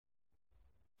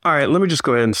All right, let me just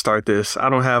go ahead and start this. I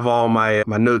don't have all my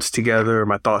notes together,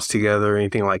 my thoughts together, or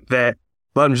anything like that,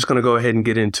 but I'm just going to go ahead and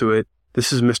get into it.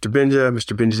 This is Mr. Benja,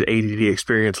 Mr. Benja's ADD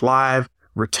Experience Live,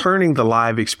 returning the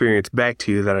live experience back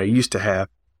to you that I used to have,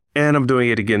 and I'm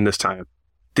doing it again this time,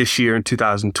 this year in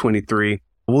 2023.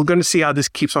 We're going to see how this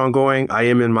keeps on going. I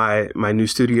am in my new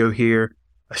studio here.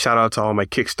 A shout out to all my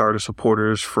Kickstarter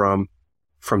supporters from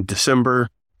December.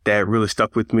 That really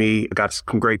stuck with me. I got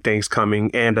some great things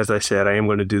coming. And as I said, I am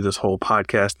going to do this whole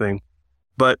podcast thing.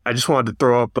 But I just wanted to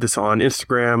throw up this on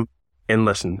Instagram. And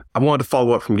listen, I wanted to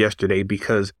follow up from yesterday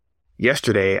because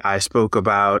yesterday I spoke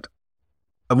about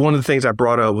one of the things I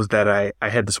brought up was that I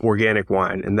had this organic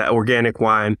wine, and that organic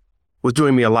wine was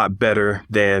doing me a lot better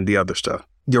than the other stuff.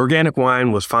 The organic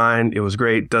wine was fine. It was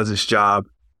great, does its job.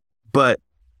 But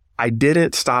I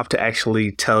didn't stop to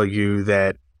actually tell you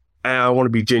that I want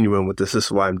to be genuine with this. This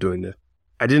is why I'm doing this.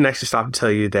 I didn't actually stop to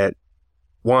tell you that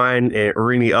wine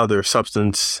or any other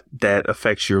substance that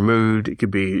affects your mood, it could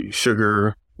be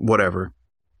sugar, whatever,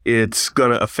 it's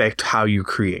going to affect how you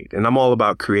create. And I'm all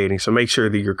about creating. So make sure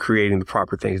that you're creating the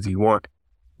proper things that you want.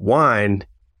 Wine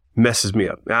messes me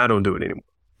up. I don't do it anymore.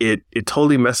 It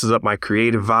totally messes up my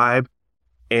creative vibe,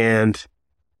 and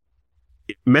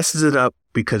it messes it up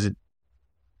because it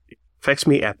affects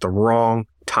me at the wrong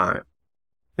time.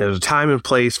 There's a time and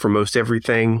place for most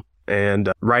everything.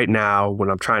 And right now, when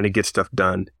I'm trying to get stuff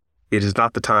done, it is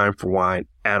not the time for wine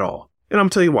at all. And I'm gonna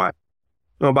tell you why.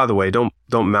 Oh, by the way, don't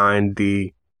mind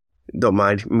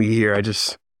me here.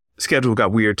 Schedule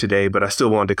got weird today, but I still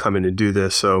wanted to come in and do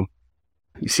this. So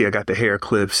you see, I got the hair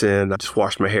clips in. I just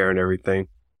washed my hair and everything.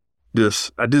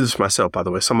 I do this myself, by the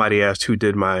way. Somebody asked who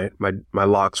did my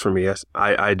locks for me. Yes,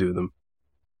 I do them.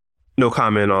 No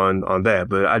comment on that,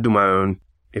 but I do my own.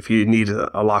 If you need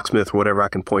a locksmith or whatever, I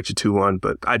can point you to one,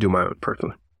 but I do my own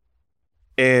personally.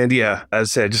 And yeah, as I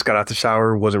said, I just got out the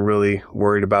shower, wasn't really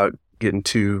worried about getting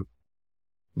the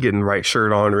right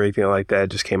shirt on or anything like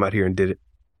that. Just came out here and did it.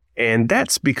 And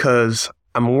that's because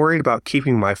I'm worried about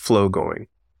keeping my flow going.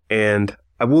 And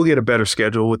I will get a better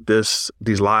schedule with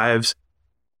these lives,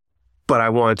 but I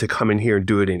wanted to come in here and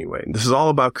do it anyway. This is all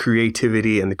about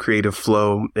creativity and the creative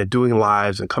flow, and doing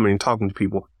lives and coming and talking to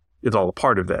people is all a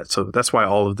part of that. So that's why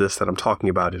all of this that I'm talking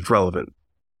about is relevant.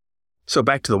 So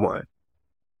back to the wine.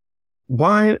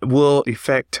 Wine will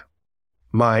affect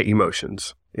my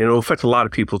emotions. It'll affect a lot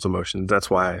of people's emotions.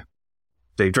 That's why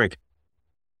they drink.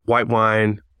 White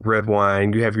wine, red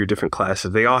wine, you have your different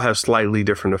classes. They all have slightly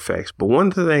different effects. But one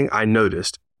thing I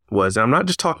noticed was, and I'm not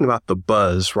just talking about the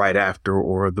buzz right after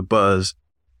or the buzz,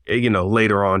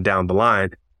 later on down the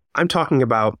line. I'm talking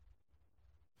about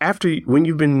when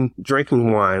you've been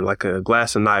drinking wine, like a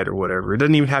glass a night or whatever. It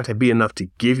doesn't even have to be enough to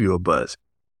give you a buzz.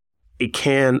 It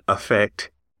can affect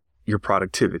your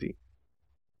productivity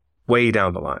way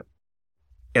down the line.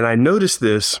 And I noticed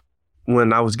this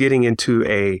when I was getting into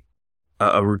a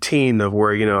routine of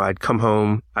where, I'd come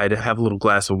home, I'd have a little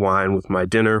glass of wine with my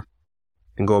dinner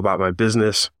and go about my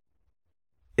business.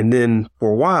 And then for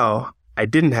a while, I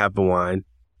didn't have the wine,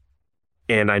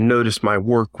 and I noticed my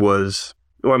work was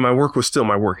still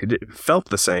my work. It felt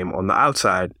the same on the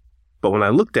outside. But when I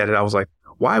looked at it, I was like,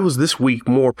 why was this week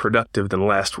more productive than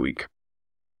last week?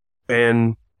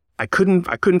 And I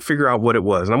couldn't figure out what it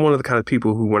was. And I'm one of the kind of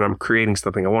people who, when I'm creating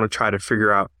something, I want to try to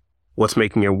figure out what's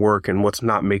making it work and what's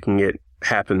not making it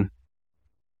happen.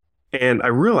 And I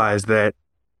realized that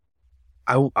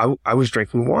I was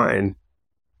drinking wine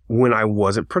when I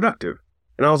wasn't productive.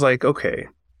 And I was like, okay,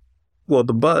 well,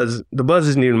 the buzz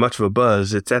isn't even much of a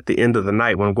buzz. It's at the end of the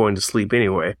night when I'm going to sleep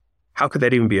anyway. How could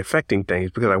that even be affecting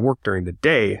things? Because I work during the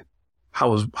day.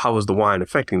 How was the wine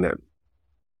affecting that?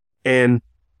 And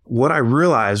what I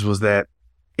realized was that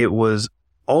it was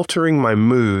altering my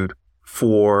mood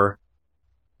for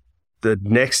the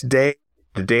next day,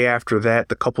 the day after that,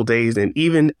 the couple days, and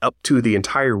even up to the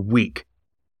entire week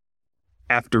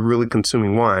after really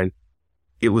consuming wine.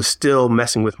 It was still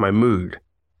messing with my mood.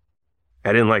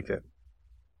 I didn't like that.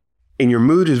 And your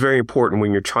mood is very important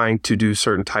when you're trying to do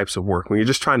certain types of work. When you're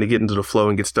just trying to get into the flow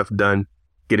and get stuff done,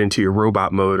 get into your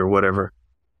robot mode or whatever.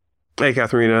 Hey,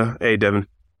 Katharina. Hey, Devin.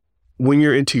 When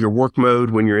you're into your work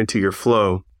mode, when you're into your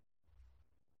flow,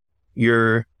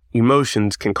 your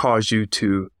emotions can cause you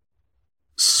to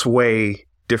sway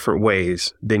different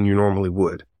ways than you normally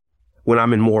would. When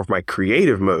I'm in more of my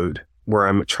creative mode, where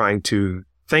I'm trying to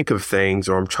think of things,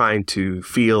 or I'm trying to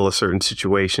feel a certain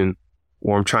situation,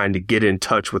 or I'm trying to get in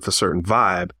touch with a certain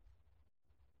vibe,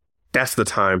 that's the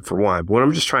time for wine. But when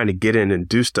I'm just trying to get in and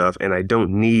do stuff and I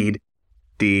don't need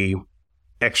the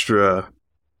extra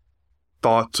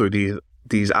thoughts or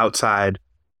these outside,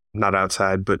 not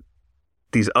outside, but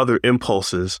these other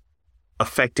impulses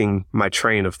affecting my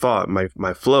train of thought,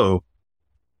 my flow.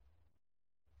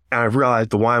 And I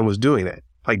realized the wine was doing that,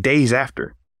 like days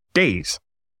after. Days.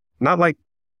 Not like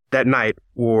that night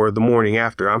or the morning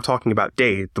after. I'm talking about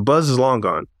days. The buzz is long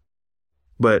gone.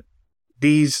 But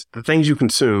the things you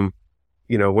consume,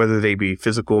 whether they be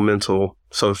physical, mental,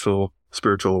 social,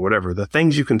 spiritual, or whatever, the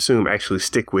things you consume actually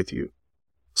stick with you.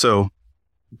 So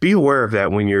be aware of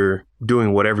that when you're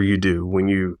doing whatever you do. When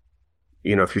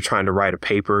if you're trying to write a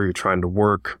paper, you're trying to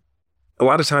work, a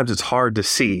lot of times it's hard to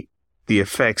see the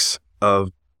effects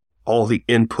of all the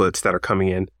inputs that are coming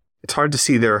in. It's hard to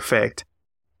see their effect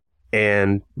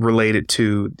and relate it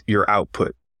to your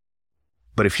output.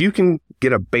 But if you can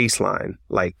get a baseline,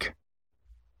 like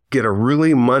get a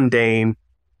really mundane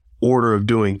order of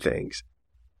doing things,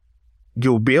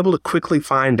 you'll be able to quickly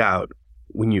find out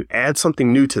when you add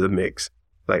something new to the mix,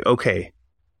 like, okay,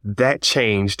 that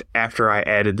changed after I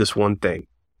added this one thing.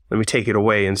 Let me take it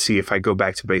away and see if I go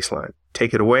back to baseline.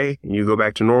 Take it away and you go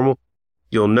back to normal,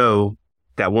 you'll know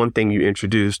that one thing you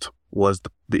introduced was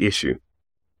the issue.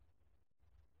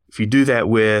 If you do that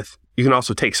you can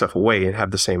also take stuff away and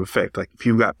have the same effect. Like if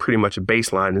you've got pretty much a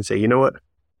baseline and say, you know what,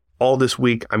 all this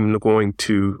week I'm going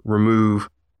to remove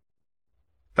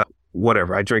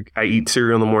whatever. I eat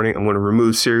cereal in the morning. I'm going to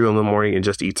remove cereal in the morning and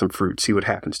just eat some fruit. See what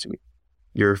happens to me.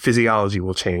 Your physiology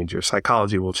will change. Your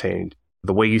psychology will change.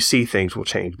 The way you see things will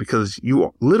change because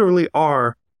you literally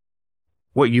are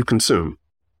what you consume.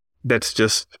 That's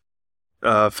just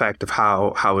a fact of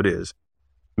how it is.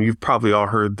 You've probably all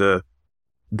heard the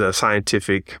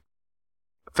scientific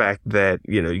fact that,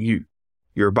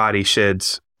 your body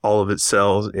sheds all of its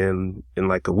cells in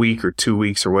like a week or 2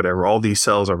 weeks or whatever. All these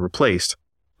cells are replaced.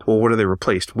 Well, what are they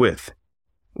replaced with?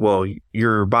 Well,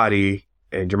 your body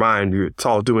and your mind, it's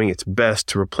all doing its best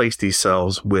to replace these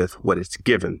cells with what it's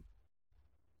given.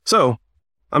 So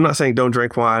I'm not saying don't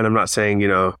drink wine. I'm not saying,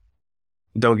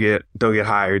 don't get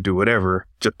high or do whatever.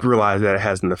 Just realize that it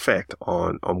has an effect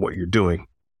on what you're doing.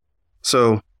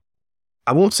 So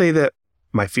I won't say that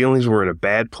my feelings were in a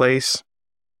bad place,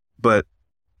 but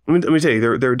let me tell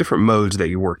you, there are different modes that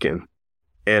you work in.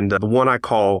 And the one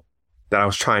that I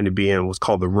was trying to be in was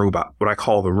called what I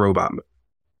call the robot mode.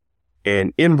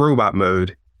 And in robot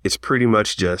mode, it's pretty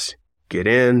much just get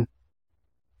in,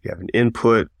 you have an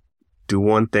input, do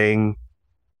one thing,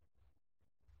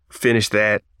 finish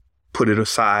that, put it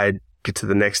aside, get to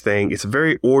the next thing. It's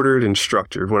very ordered and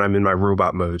structured when I'm in my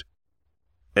robot mode.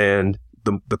 And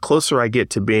the closer I get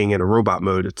to being in a robot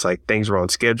mode, it's like things are on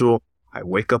schedule. I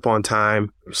wake up on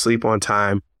time, sleep on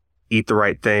time, eat the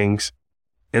right things.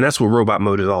 And that's what robot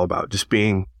mode is all about, just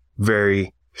being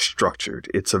very structured.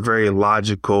 It's a very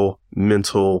logical,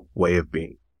 mental way of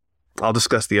being. I'll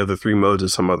discuss the other 3 modes at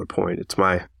some other point. It's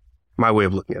my way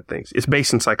of looking at things. It's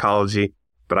based in psychology,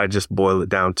 but I just boil it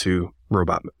down to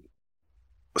robot mode.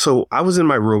 So I was in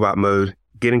my robot mode,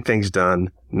 getting things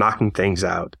done, knocking things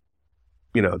out.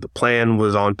 The plan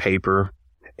was on paper.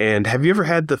 And have you ever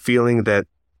had the feeling that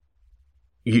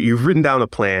you've written down a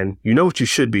plan, you know what you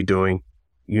should be doing,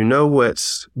 you know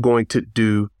what's going to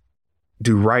do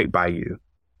right by you.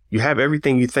 You have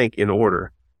everything you think in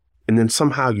order, and then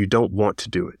somehow you don't want to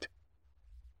do it.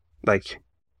 Like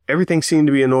everything seemed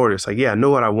to be in order. It's like, yeah, I know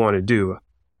what I want to do.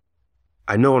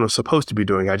 I know what I'm supposed to be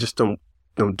doing. I just don't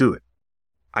do it.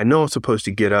 I know I'm supposed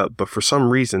to get up, but for some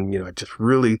reason, I just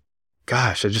really,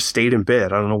 I just stayed in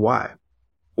bed. I don't know why.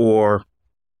 Or,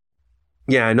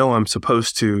 yeah, I know I'm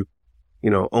supposed to,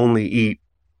 only eat,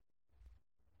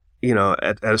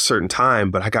 at a certain time,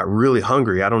 but I got really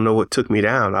hungry. I don't know what took me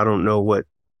down. I don't know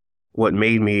what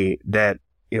made me that,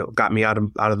 got me out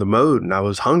of the mode, and I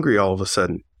was hungry all of a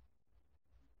sudden.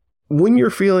 When you're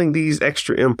feeling these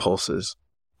extra impulses,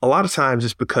 a lot of times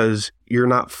it's because you're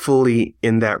not fully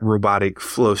in that robotic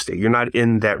flow state. You're not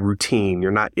in that routine. You're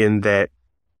not in that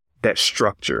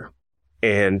structure.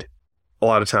 And a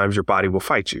lot of times your body will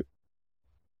fight you.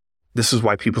 This is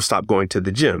why people stop going to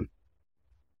the gym.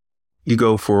 You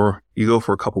go for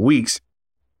a couple weeks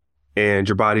and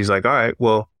your body's like, all right,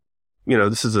 well,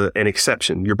 this is an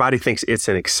exception. Your body thinks it's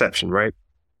an exception, right?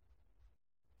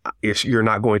 If you're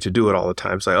not going to do it all the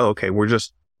time. It's like, oh, okay, we're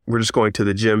just going to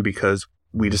the gym because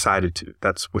we decided to.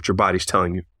 That's what your body's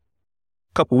telling you.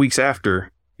 A couple weeks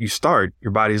after you start,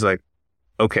 your body's like,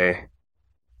 okay,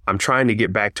 I'm trying to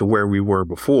get back to where we were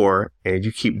before, and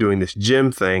you keep doing this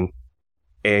gym thing,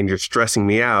 and you're stressing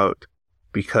me out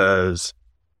because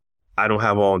I don't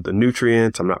have all the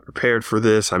nutrients. I'm not prepared for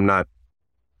this. I'm not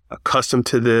accustomed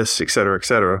to this, et cetera, et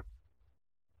cetera.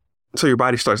 So your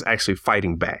body starts actually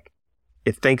fighting back.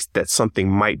 It thinks that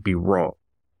something might be wrong.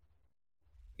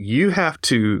 You have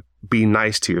to be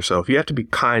nice to yourself. You have to be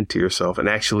kind to yourself and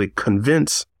actually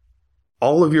convince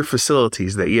all of your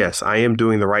facilities that, yes, I am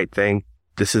doing the right thing.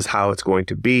 This is how it's going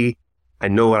to be. I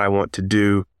know what I want to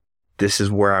do. This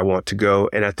is where I want to go.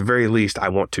 And at the very least, I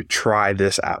want to try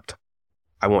this out.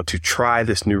 I want to try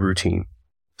this new routine.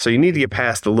 So you need to get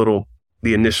past the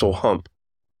initial hump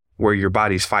where your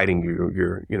body's fighting you.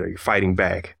 You're fighting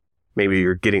back. Maybe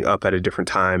you're getting up at a different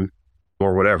time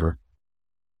or whatever.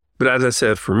 But as I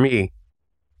said, for me,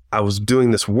 I was doing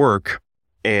this work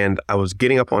and I was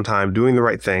getting up on time, doing the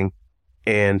right thing.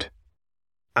 And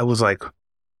I was like,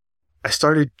 I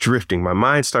started drifting. My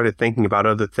mind started thinking about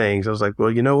other things. I was like, well,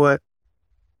 you know what?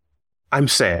 I'm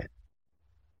sad.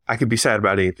 I could be sad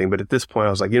about anything. But at this point,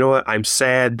 I was like, you know what? I'm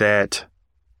sad that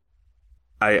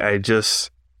I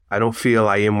don't feel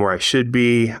I am where I should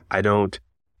be. I don't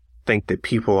think that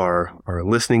people are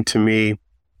listening to me.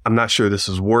 I'm not sure this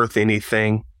is worth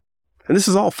anything. And this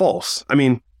is all false. I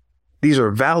mean, these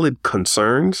are valid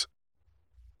concerns,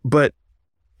 but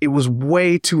it was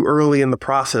way too early in the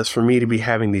process for me to be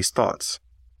having these thoughts.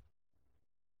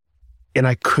 And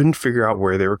I couldn't figure out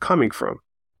where they were coming from.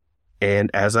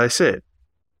 And as I said,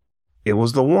 it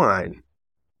was the wine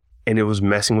and it was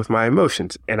messing with my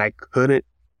emotions and I couldn't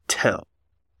tell.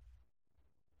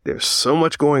 There's so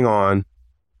much going on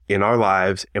in our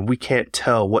lives and we can't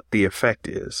tell what the effect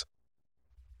is,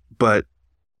 but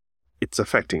it's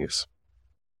affecting us.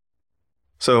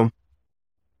 So,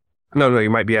 no, you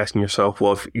might be asking yourself,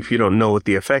 well, if you don't know what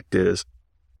the effect is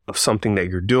of something that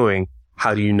you're doing,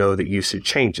 how do you know that you should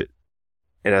change it?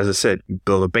 And as I said, you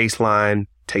build a baseline,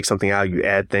 take something out, you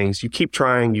add things, you keep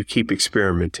trying, you keep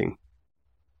experimenting.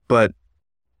 But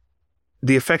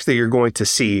the effects that you're going to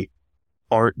see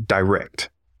aren't direct.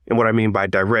 And what I mean by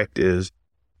direct is,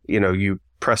 you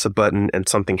press a button and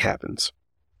something happens.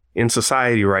 In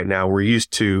society right now, we're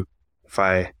used to, if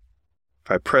I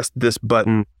press this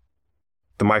button,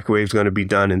 the microwave's going to be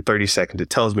done in 30 seconds. It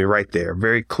tells me right there,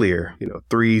 very clear,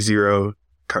 3, 0,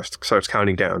 starts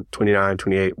counting down, 29,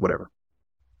 28, whatever.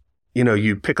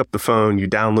 You pick up the phone, you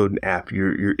download an app,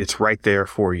 it's right there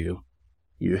for you.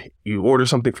 You order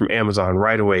something from Amazon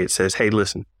right away. It says, hey,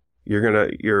 listen,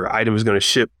 your item is going to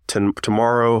ship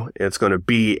tomorrow. It's going to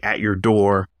be at your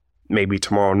door, maybe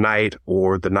tomorrow night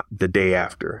or the day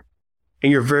after.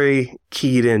 And you're very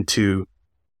keyed into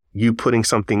you putting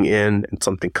something in and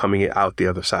something coming out the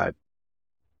other side.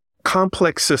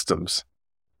 Complex systems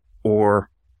or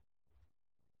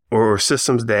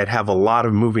systems that have a lot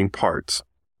of moving parts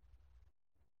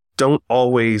don't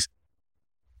always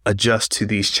adjust to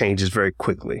these changes very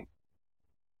quickly.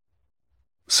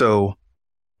 So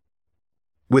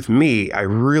with me, I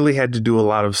really had to do a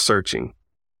lot of searching,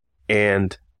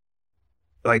 and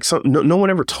no one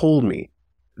ever told me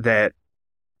that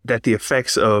the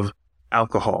effects of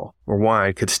alcohol or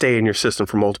wine could stay in your system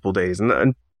for multiple days.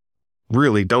 And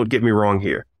really, don't get me wrong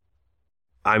here.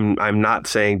 I'm not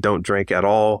saying don't drink at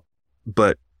all,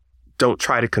 but don't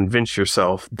try to convince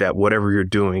yourself that whatever you're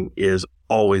doing is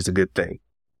always a good thing.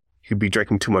 You could be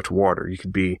drinking too much water. You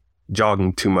could be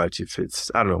jogging too much if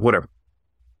it's, I don't know, whatever.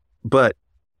 But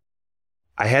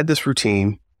I had this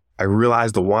routine. I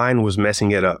realized the wine was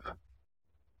messing it up.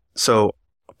 So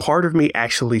part of me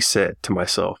actually said to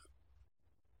myself,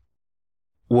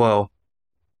 well,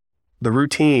 the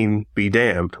routine be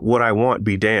damned. What I want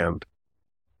be damned.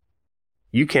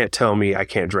 You can't tell me I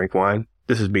can't drink wine.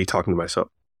 This is me talking to myself.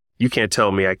 You can't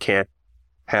tell me I can't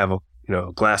have a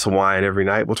glass of wine every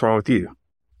night. What's wrong with you?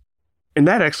 And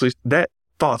that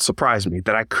thought surprised me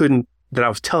that I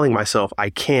was telling myself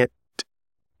I can't.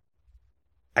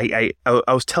 I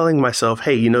was telling myself,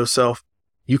 hey, self,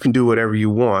 you can do whatever you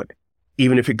want,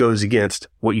 even if it goes against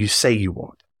what you say you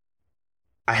want.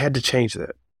 I had to change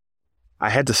that. I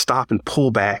had to stop and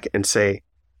pull back and say,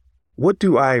 what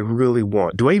do I really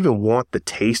want? Do I even want the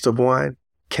taste of wine?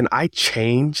 Can I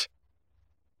change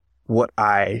what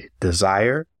I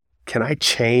desire? Can I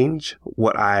change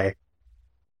what I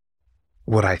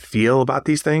feel about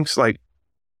these things?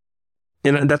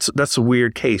 And that's a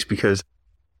weird case because,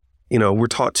 we're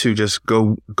taught to just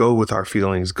go with our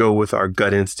feelings, go with our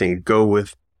gut instinct, go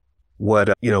with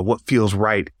what feels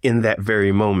right in that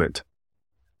very moment.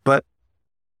 But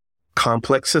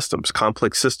complex systems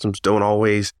don't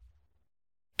always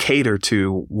cater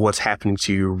to what's happening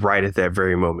to you right at that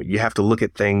very moment. You have to look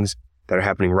at things that are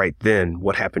happening right then.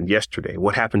 What happened yesterday?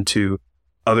 What happened to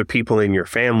other people in your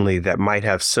family that might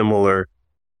have similar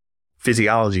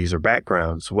physiologies or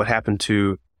backgrounds? What happened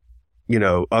to,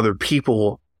 other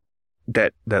people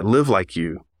that live like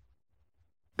you,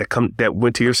 that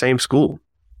went to your same school,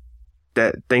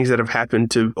 that things that have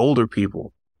happened to older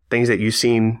people, things that you've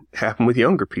seen happen with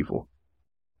younger people.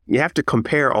 You have to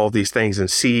compare all these things and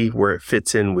see where it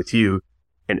fits in with you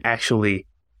and actually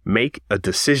make a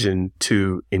decision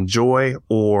to enjoy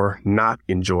or not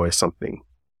enjoy something.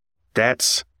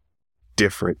 That's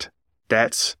different.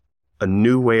 That's a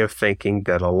new way of thinking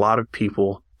that a lot of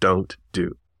people don't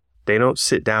do. They don't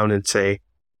sit down and say,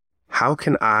 how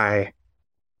can I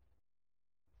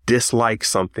dislike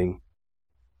something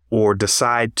or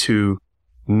decide to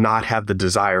not have the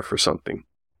desire for something?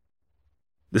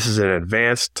 This is an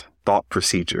advanced thought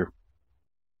procedure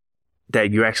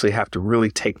that you actually have to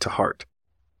really take to heart.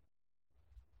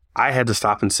 I had to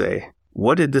stop and say,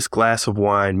 what did this glass of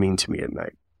wine mean to me at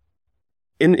night?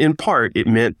 In part, it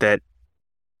meant that,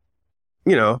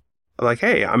 like,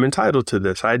 hey, I'm entitled to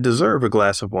this. I deserve a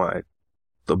glass of wine.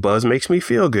 The buzz makes me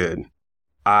feel good.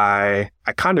 I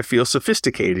kind of feel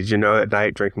sophisticated, at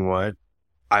night drinking wine.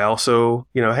 I also,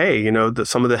 hey,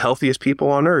 some of the healthiest people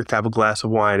on earth have a glass of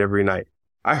wine every night.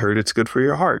 I heard it's good for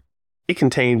your heart. It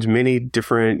contains many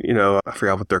different, I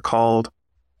forgot what they're called.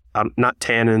 Not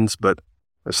tannins, but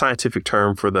a scientific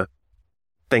term for the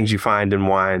things you find in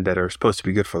wine that are supposed to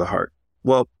be good for the heart.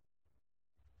 Well,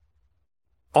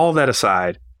 all that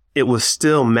aside, it was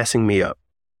still messing me up.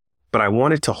 But I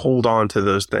wanted to hold on to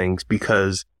those things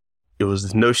because it was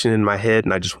this notion in my head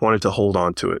and I just wanted to hold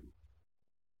on to it.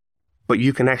 But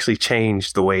you can actually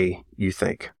change the way you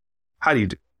think. How do you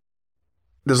do?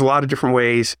 There's a lot of different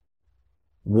ways.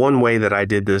 One way that I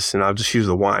did this, and I'll just use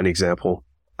the wine example.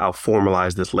 I'll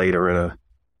formalize this later in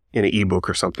an ebook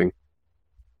or something.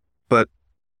 But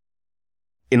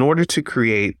in order to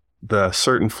create the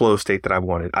certain flow state that I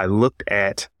wanted, I looked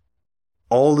at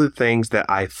all the things that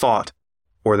I thought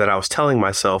or that I was telling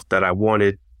myself that I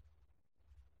wanted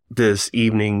this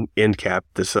evening end cap,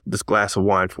 this glass of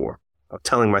wine for. I'm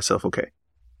telling myself, okay,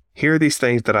 here are these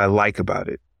things that I like about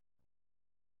it.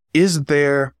 Is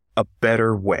there a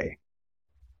better way?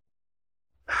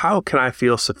 How can I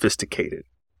feel sophisticated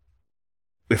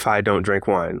if I don't drink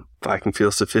wine? If I can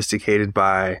feel sophisticated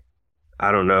by,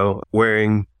 I don't know,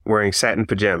 wearing satin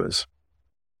pajamas.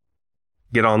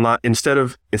 Get online instead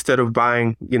of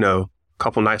buying, a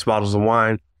couple nice bottles of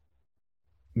wine,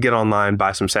 get online,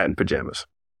 buy some satin pajamas.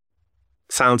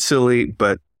 Sounds silly,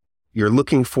 but you're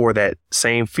looking for that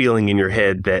same feeling in your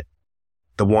head that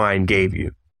the wine gave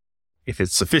you. If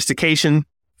it's sophistication,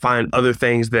 find other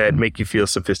things that make you feel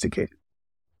sophisticated.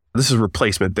 This is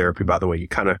replacement therapy, by the way. You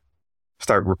kind of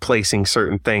start replacing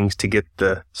certain things to get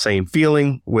the same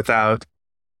feeling without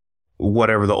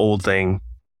whatever the old thing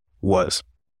was.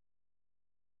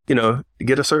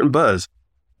 Get a certain buzz.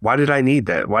 Why did I need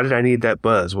that? Why did I need that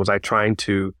buzz? Was I trying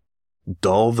to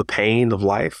dull the pain of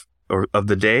life or of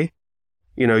the day?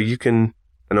 I know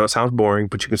it sounds boring,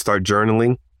 but you can start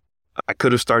journaling. I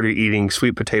could have started eating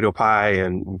sweet potato pie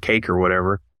and cake or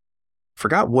whatever.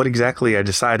 Forgot what exactly I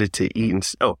decided to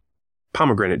eat.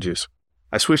 Pomegranate juice.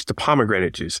 I switched to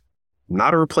pomegranate juice.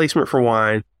 Not a replacement for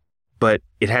wine, but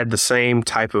it had the same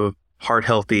type of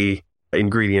heart-healthy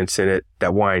ingredients in it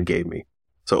that wine gave me.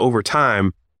 So over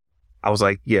time, I was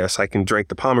like, yes, I can drink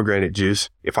the pomegranate juice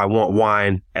if I want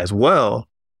wine as well.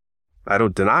 I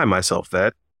don't deny myself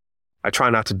that. I try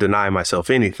not to deny myself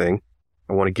anything.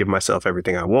 I want to give myself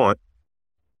everything I want.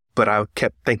 But I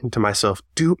kept thinking to myself,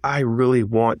 do I really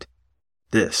want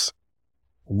this?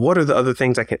 What are the other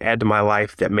things I can add to my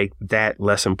life that make that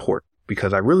less important?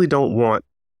 Because I really don't want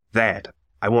that.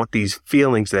 I want these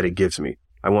feelings that it gives me.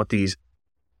 I want these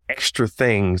extra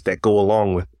things that go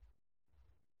along with it.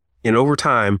 And over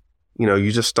time,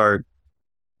 you just start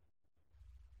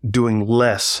doing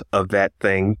less of that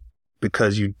thing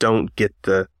because you don't get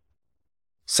the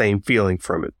same feeling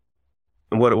from it.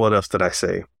 And what else did I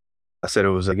say? I said it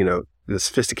was, the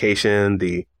sophistication,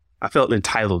 I felt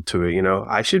entitled to it.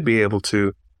 I should be able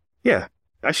to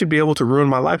ruin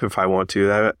my life if I want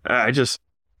to. I just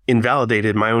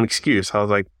invalidated my own excuse. I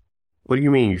was like, what do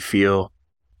you mean you feel,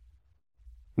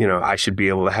 I should be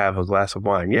able to have a glass of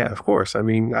wine? Yeah, of course. I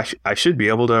mean, I should be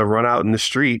able to run out in the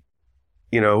street,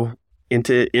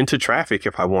 into traffic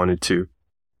if I wanted to.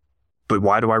 But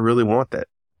why do I really want that?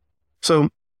 So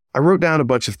I wrote down a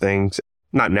bunch of things,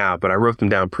 not now, but I wrote them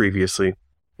down previously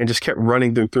and just kept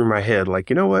running them through my head. Like,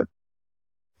 you know what?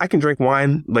 I can drink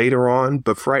wine later on,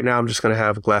 but for right now, I'm just going to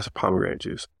have a glass of pomegranate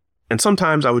juice. And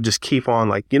sometimes I would just keep on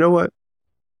like, you know what?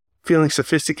 Feeling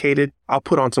sophisticated, I'll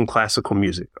put on some classical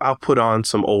music. I'll put on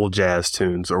some old jazz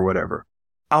tunes or whatever.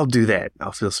 I'll do that.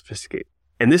 I'll feel sophisticated.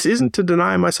 And this isn't to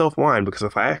deny myself wine, because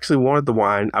if I actually wanted the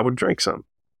wine, I would drink some.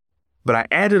 But I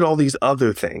added all these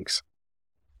other things,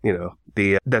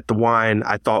 that the wine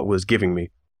I thought was giving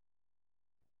me.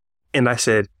 And I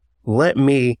said, let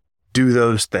me do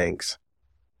those things.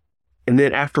 And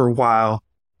then after a while,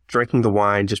 drinking the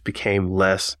wine just became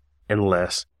less and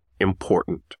less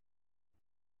important.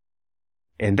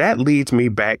 And that leads me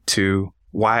back to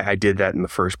why I did that in the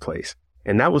first place.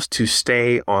 And that was to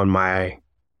stay on my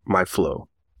flow,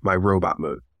 my robot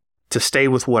mode, to stay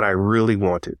with what I really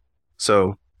wanted.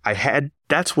 So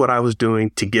that's what I was doing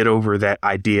to get over that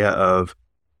idea of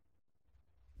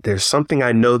there's something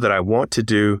I know that I want to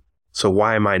do, so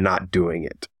why am I not doing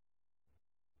it?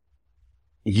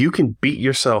 You can beat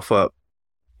yourself up,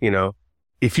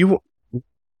 if you,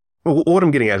 what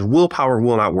I'm getting at is willpower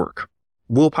will not work.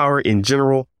 Willpower in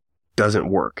general doesn't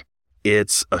work.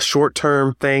 It's a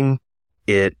short-term thing.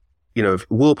 If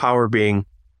willpower being,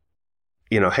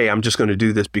 hey, I'm just going to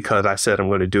do this because I said I'm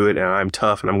going to do it and I'm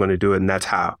tough and I'm going to do it. And that's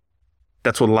how.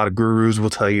 That's what a lot of gurus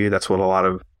will tell you. That's what a lot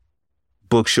of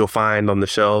books you'll find on the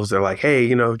shelves. They're like,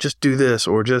 hey, just do this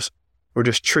or just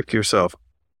trick yourself.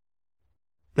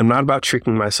 I'm not about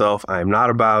tricking myself. I'm not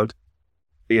about,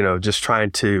 just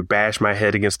trying to bash my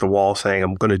head against the wall saying,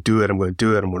 I'm going to do it. I'm going to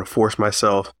do it. I'm going to force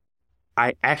myself.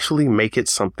 I actually make it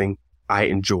something I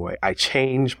enjoy. I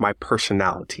change my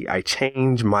personality. I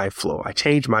change my flow. I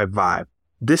change my vibe.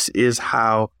 This is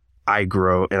how I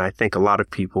grow. And I think a lot of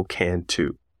people can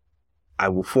too. I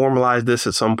will formalize this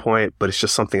at some point, but it's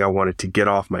just something I wanted to get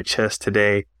off my chest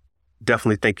today.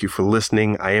 Definitely thank you for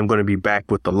listening. I am going to be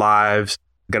back with the lives.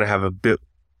 I'm going to have a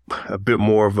bit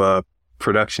more of a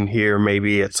production here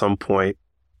maybe at some point.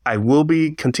 I will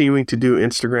be continuing to do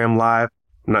Instagram Live.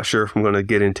 I'm not sure if I'm going to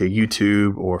get into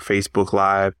YouTube or Facebook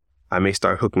Live. I may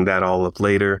start hooking that all up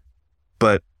later.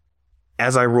 But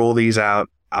as I roll these out,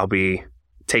 I'll be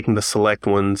taking the select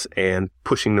ones and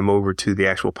pushing them over to the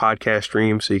actual podcast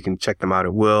stream so you can check them out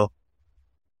at will.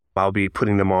 I'll be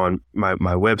putting them on my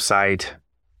website,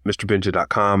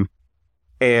 mrbenja.com.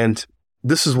 And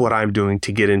this is what I'm doing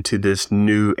to get into this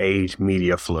new age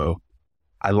media flow.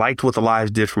 I liked what the lives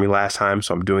did for me last time,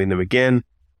 so I'm doing them again.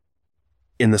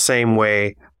 In the same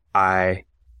way, I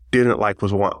didn't like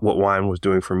what wine was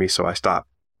doing for me, so I stopped.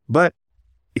 But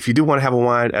if you do want to have a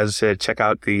wine, as I said, check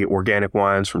out the organic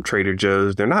wines from Trader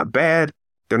Joe's. They're not bad.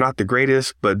 They're not the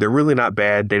greatest, but they're really not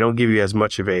bad. They don't give you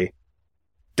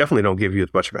definitely don't give you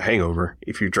as much of a hangover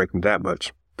if you drink them that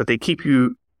much. But they keep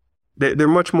you, they're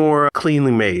much more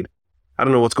cleanly made. I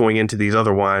don't know what's going into these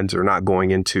other wines or not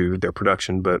going into their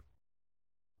production, but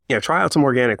yeah, try out some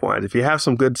organic wines. If you have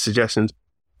some good suggestions,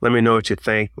 let me know what you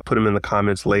think. Put them in the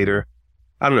comments later.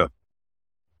 I don't know.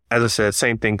 As I said,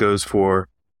 same thing goes for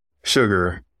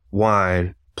sugar,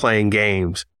 wine, playing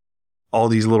games, all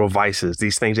these little vices,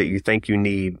 these things that you think you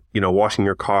need, washing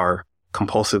your car,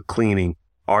 compulsive cleaning,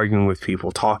 arguing with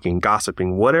people, talking,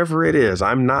 gossiping, whatever it is.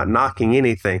 I'm not knocking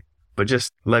anything, but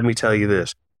just let me tell you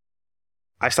this.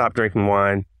 I stopped drinking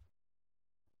wine.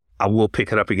 I will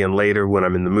pick it up again later when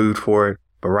I'm in the mood for it.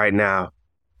 But right now,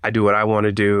 I do what I want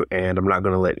to do, and I'm not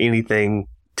going to let anything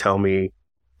tell me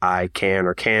I can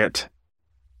or can't.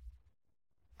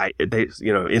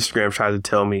 Instagram tries to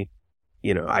tell me,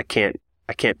 I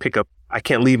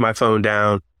can't leave my phone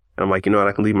down. And I'm like, you know what?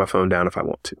 I can leave my phone down if I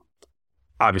want to.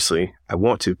 Obviously, I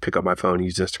want to pick up my phone and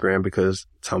use Instagram because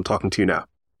it's how I'm talking to you now.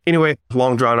 Anyway,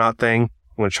 long drawn out thing.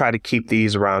 I'm going to try to keep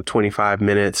these around 25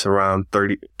 minutes, around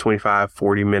 30, 25,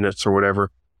 40 minutes or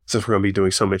whatever, since we're going to be doing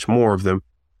so much more of them.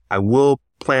 I will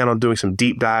plan on doing some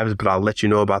deep dives, but I'll let you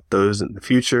know about those in the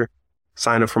future.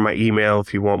 Sign up for my email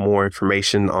if you want more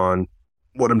information on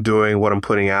what I'm doing, what I'm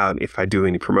putting out, if I do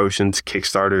any promotions,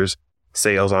 Kickstarters,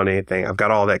 sales on anything. I've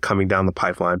got all that coming down the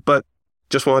pipeline, but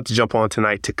just wanted to jump on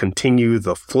tonight to continue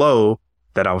the flow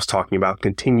that I was talking about,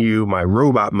 continue my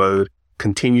robot mode,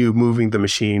 continue moving the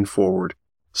machine forward.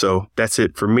 So that's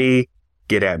it for me.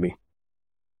 Get at me.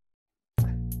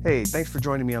 Hey, thanks for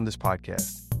joining me on this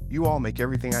podcast. You all make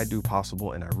everything I do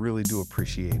possible, and I really do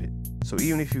appreciate it. So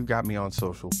even if you've got me on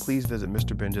social, please visit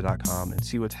mrbenja.com and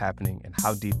see what's happening and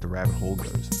how deep the rabbit hole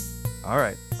goes. All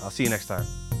right, I'll see you next time.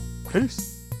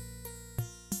 Peace.